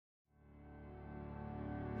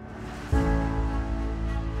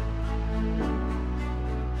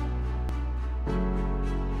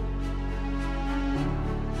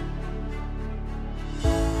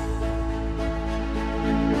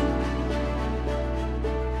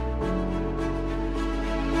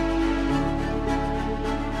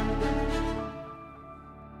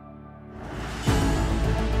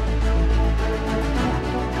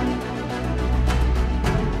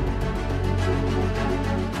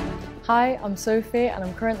Hi, I'm Sophie and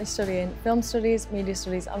I'm currently studying Film Studies, Media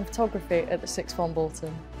Studies and Photography at the Sixth Form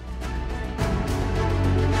Bolton.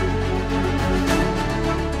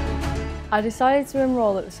 I decided to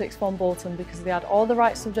enrol at the Sixth Form Bolton because they had all the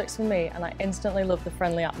right subjects for me and I instantly loved the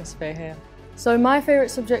friendly atmosphere here. So my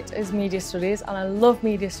favourite subject is Media Studies, and I love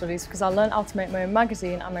Media Studies because I learned how to make my own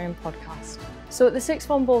magazine and my own podcast. So at the Sixth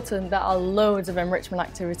Form Bolton there are loads of enrichment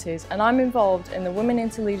activities, and I'm involved in the Women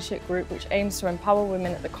into Leadership group which aims to empower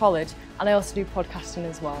women at the college, and I also do podcasting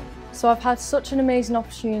as well. So I've had such an amazing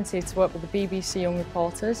opportunity to work with the BBC Young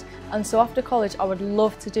Reporters, and so after college I would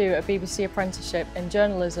love to do a BBC apprenticeship in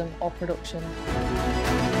journalism or production.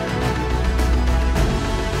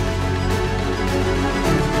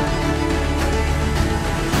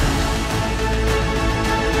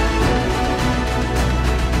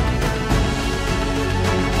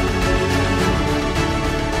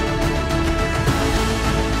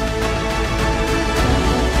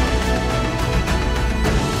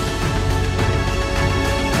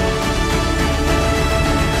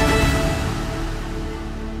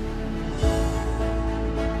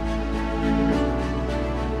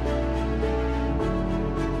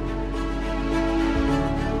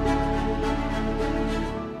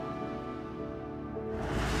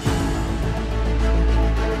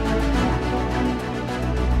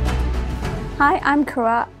 Hi, I'm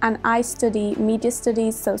Kara and I study Media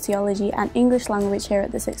Studies, Sociology and English Language here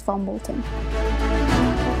at the Sixth Form Bolton.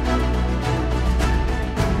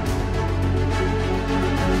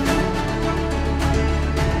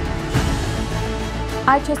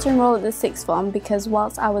 I chose to enrol at the Sixth Form because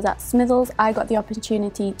whilst I was at Smithles, I got the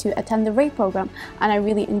opportunity to attend the RAE programme and I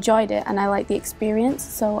really enjoyed it and I liked the experience,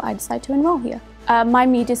 so I decided to enrol here. My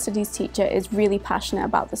Media Studies teacher is really passionate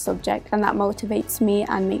about the subject and that motivates me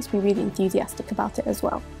and makes me really enthusiastic about it as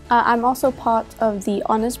well. I'm also part of the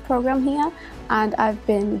Honours programme here and I've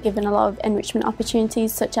been given a lot of enrichment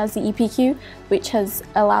opportunities such as the EPQ, which has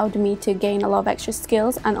allowed me to gain a lot of extra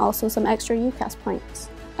skills and also some extra UCAS points.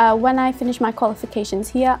 When I finish my qualifications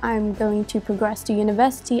here, I'm going to progress to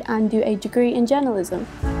university and do a degree in journalism.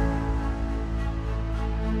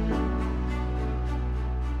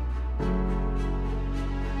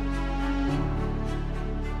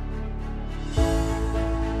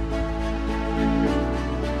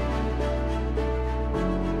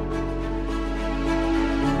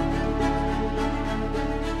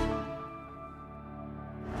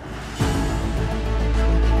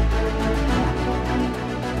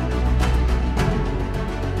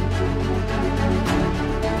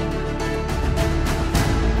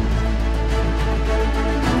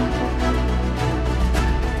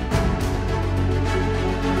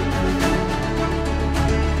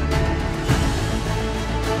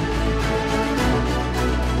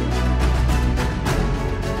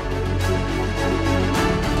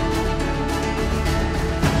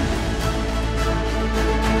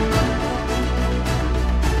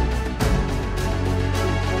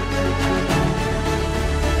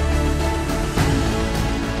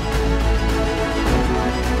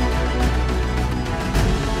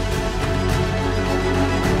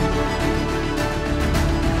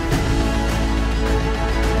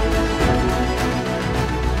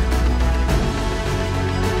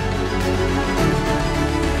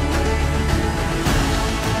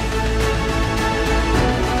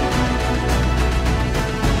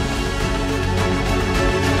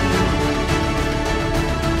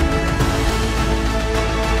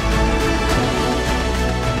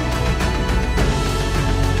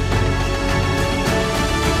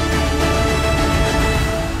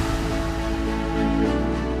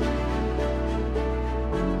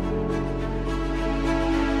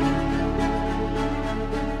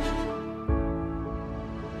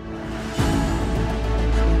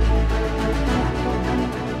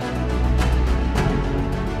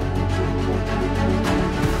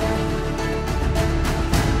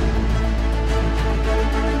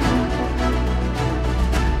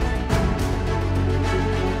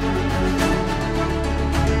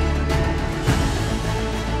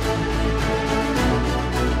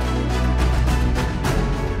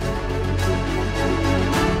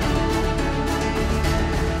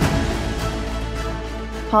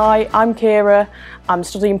 Hi, I'm Kira. I'm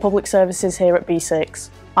studying Public Services here at B6.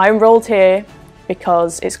 I enrolled here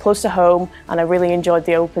because it's close to home and I really enjoyed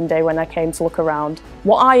the open day when I came to look around.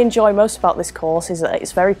 What I enjoy most about this course is that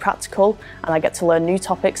it's very practical and I get to learn new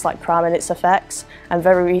topics like crime and its effects, and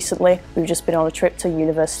very recently we've just been on a trip to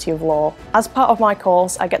University of Law. As part of my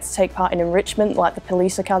course I get to take part in enrichment like the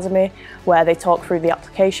Police Academy, where they talk through the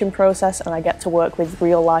application process and I get to work with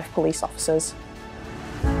real life police officers.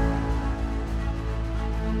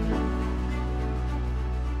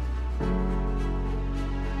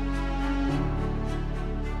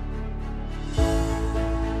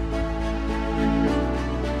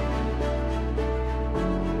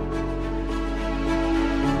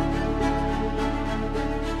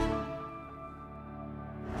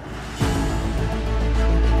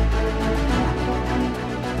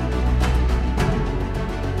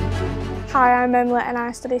 Hi, I'm Emily and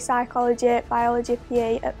I study psychology, biology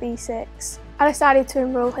PE at B6. I decided to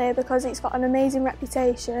enrol here because it's got an amazing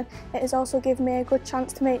reputation. It has also given me a good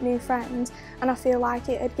chance to make new friends, and I feel like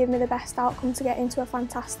it would give me the best outcome to get into a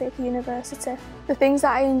fantastic university. The things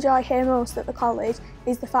that I enjoy here most at the college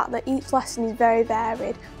is the fact that each lesson is very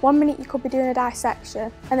varied. 1 minute you could be doing a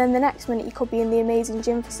dissection, and then the next minute you could be in the amazing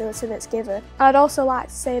gym facility that's given. And I'd also like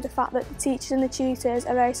to say the fact that the teachers and the tutors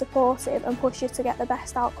are very supportive and push you to get the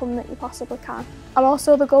best outcome that you possibly can. I'm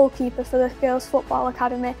also the goalkeeper for the Girls Football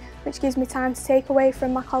Academy, which gives me time to take away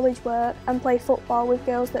from my college work and play football with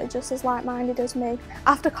girls that are just as like-minded as me.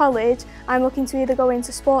 After college, I'm looking to either go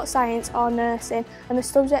into sports science or nursing, and the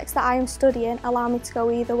subjects that I am studying allow me to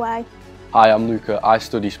go either way. Hi, I'm Luca. I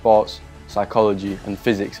study sports, psychology and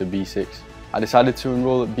physics at B6. I decided to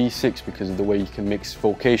enrol at B6 because of the way you can mix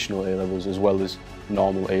vocational A-levels as well as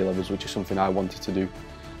normal A-levels, which is something I wanted to do.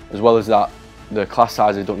 As well as that, the class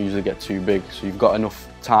sizes don't usually get too big, so you've got enough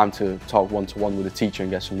time to talk one-to-one with a teacher and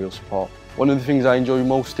get some real support. One of the things I enjoy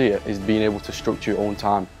most here is being able to structure your own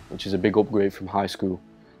time, which is a big upgrade from high school.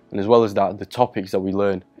 And as well as that, the topics that we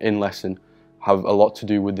learn in lesson have a lot to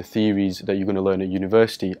do with the theories that you're going to learn at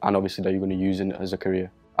university and obviously that you're going to use as a career.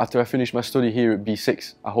 After I finish my study here at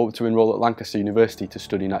B6, I hope to enrol at Lancaster University to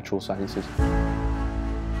study natural sciences.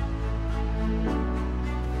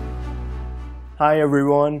 Hi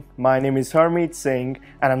everyone, my name is Harmeet Singh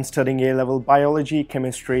and I'm studying A-level biology,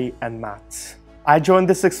 chemistry and maths. I joined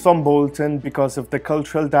the Sixth Form Bolton because of the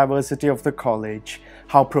cultural diversity of the college,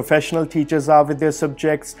 how professional teachers are with their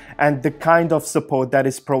subjects and the kind of support that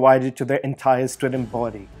is provided to the entire student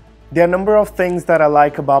body. There are a number of things that I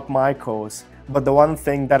like about my course, but the one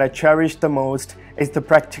thing that I cherish the most is the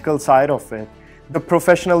practical side of it. The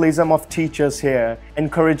professionalism of teachers here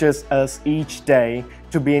encourages us each day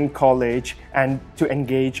to be in college and to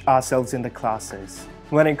engage ourselves in the classes.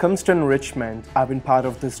 When it comes to enrichment, I've been part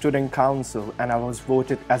of the student council and I was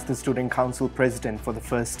voted as the student council president for the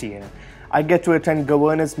first year. I get to attend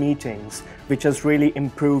governors meetings, which has really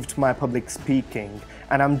improved my public speaking,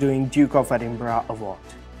 and I'm doing Duke of Edinburgh Award.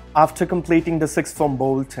 After completing the Sixth Form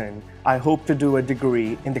Bolton, I hope to do a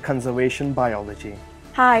degree in the conservation biology.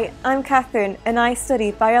 Hi, I'm Catherine and I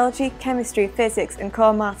study biology, chemistry, physics and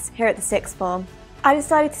core maths here at the Sixth Form. I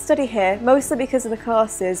decided to study here mostly because of the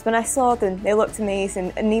courses. When I saw them, they looked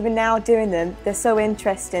amazing, and even now doing them, they're so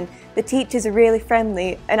interesting. The teachers are really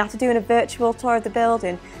friendly, and after doing a virtual tour of the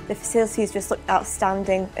building, the facilities just looked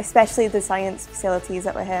outstanding, especially the science facilities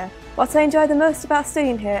that were here. What I enjoy the most about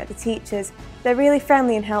studying here are the teachers. They're really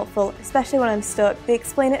friendly and helpful, especially when I'm stuck. They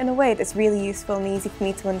explain it in a way that's really useful and easy for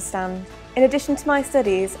me to understand. In addition to my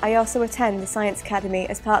studies, I also attend the Science Academy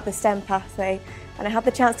as part of the STEM pathway, and I have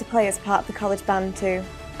the chance to play as part of the college band too.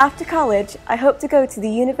 After college, I hope to go to the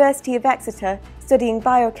University of Exeter studying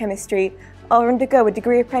biochemistry or undergo a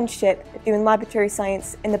degree apprenticeship doing laboratory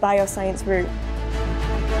science in the bioscience route.